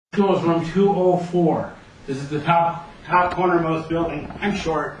School is room 204. This is the top cornermost building. I'm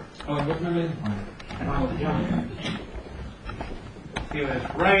short. Oh, and what's my reason for it? See,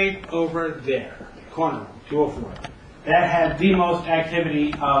 it's right over there. Corner room 204. That had the most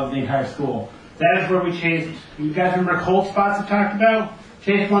activity of the entire school. That is where we chased. You guys remember cold spots I talked about?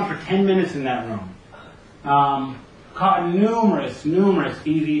 Chased one for 10 minutes in that room. Caught numerous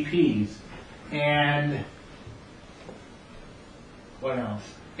E.V.Ps. And what else?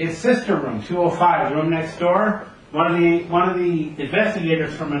 Its sister room, 205, the room next door. One of the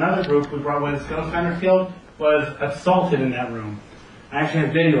investigators from another group we brought with us, Ghost Hunter Field, was assaulted in that room. I actually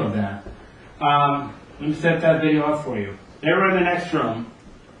have video of that. Let me set that video up for you. They were in the next room,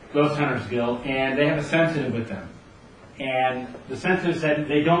 Ghost Hunters Guild, and they have a sensitive with them. And the sensitive said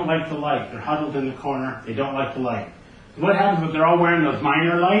they don't like the light. They're huddled in the corner. They don't like the light. So what happens is they're all wearing those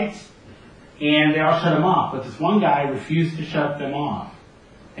minor lights, and they all shut them off. But this one guy refused to shut them off.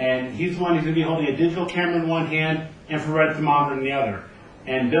 And he's the one who's going to be holding a digital camera in one hand, infrared thermometer in the other.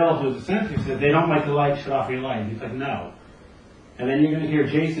 And Bill, who's the sensitive, said, they don't like the light, shut off your light. He's like, no. And then you're going to hear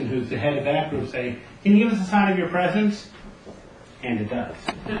Jason, who's the head of that group, say, can you give us a sign of your presence? And it does.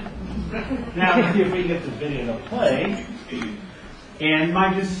 Now let's see if we can get this video to play. And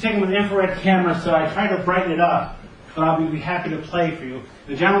mind you, this is taken with an infrared camera, so I try to brighten it up. But I'll be happy to play for you.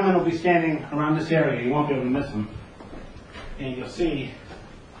 The gentleman will be standing around this area. You won't be able to miss him. And you'll see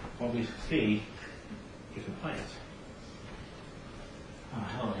what we see if it plays. Oh,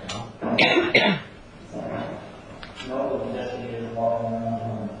 hello.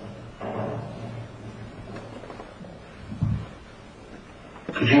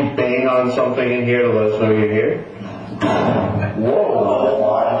 Could you bang on something in here to let us know you're here? Whoa!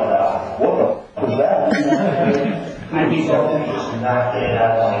 What the was that? I mean, oh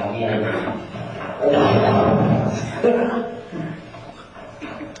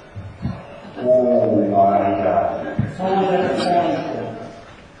my God.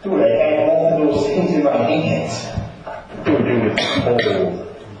 Dude, I had all those things in my hands. Dude, it's cold.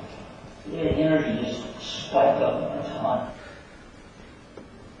 The energy just spiked up in a ton.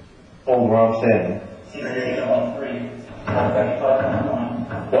 Oh, wrong thing. See, there you go, on 3.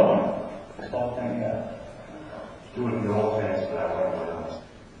 12:35 What? 12:30. Doing the whole thing, but I went with us.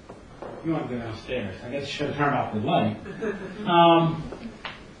 you want to go downstairs. I guess you should have turned off the light.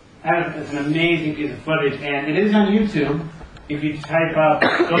 It's an amazing piece of footage, and it is on YouTube. If you type up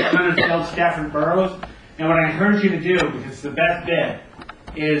Ghost Hunters Guild Stafford Burrows, and what I encourage you to do, because it's the best bit,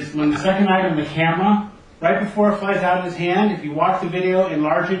 is when the second item, the camera, right before it flies out of his hand, if you watch the video,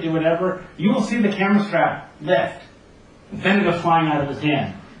 enlarge it, do whatever, you will see the camera strap lift. Then it goes flying out of his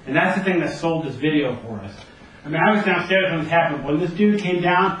hand. And that's the thing that sold this video for us. I mean, I was downstairs when this happened. When this dude came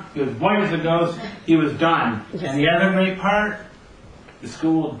down, he was white as a ghost, he was done. And the other great part, the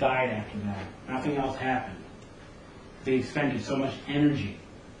school died after that. Nothing else happened. They expended so much energy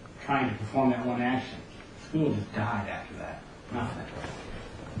trying to perform that one action. The school just died after that. Nothing.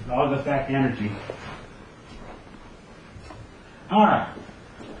 It all goes back to energy. All right.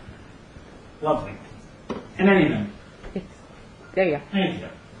 Lovely. In any event. There you go. Thank you.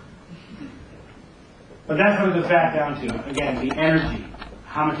 But that's what it goes back down to. Again, the energy.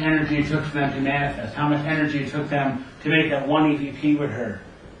 How much energy it took for them to manifest. How much energy it took them to make that one E.V.P. with her.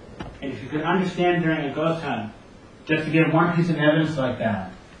 And if you could understand during a ghost hunt, just to get one piece of evidence like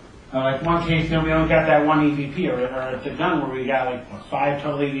that. Like one case, we only got that one E.V.P. Or at the Gunn where we got like 5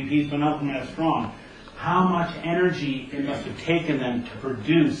 total E.V.Ps, but none of them as strong. How much energy it must have taken them to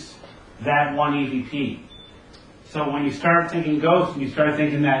produce that one E.V.P. So when you start thinking ghosts and you start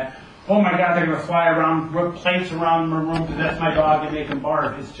thinking that, oh my God, they're going to fly around, rip plates around my room, possess my dog and make him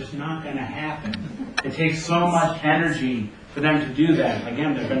bark, it's just not going to happen. It takes so much energy for them to do that.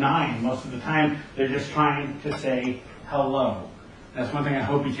 Again, they're benign. Most of the time, they're just trying to say hello. That's one thing I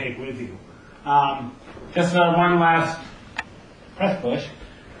hope you take with you. Just one last press push.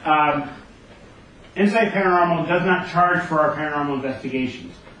 Insight Paranormal does not charge for our paranormal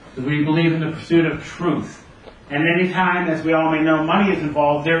investigations because we believe in the pursuit of truth. And anytime, as we all may know, money is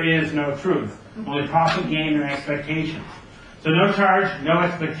involved, there is no truth. Only profit, gain, and expectations. So no charge, no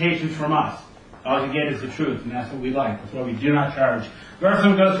expectations from us. All you get is the truth, and that's what we like. That's why we do not charge. There are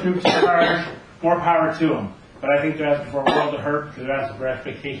some ghost groups that charge, more power to them. But I think they're asking for a world of hurt because they're asking for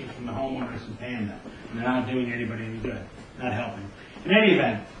expectations from the homeowners who paying them. And they're not doing anybody any good. Not helping. In any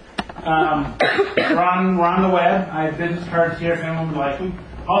event, we're on the web. I have business cards here if anyone would like them.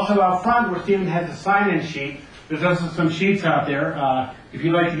 Also out front where Stephen has a sign-in sheet, there's also some sheets out there. If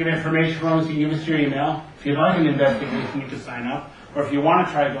you'd like to get information from us, you can give us your email. If you'd like an investigation, you can sign up. or if you want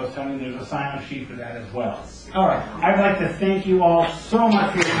to try ghost hunting, there's a sign-up sheet for that as well. All right, I'd like to thank you all so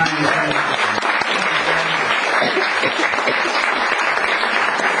much for your time.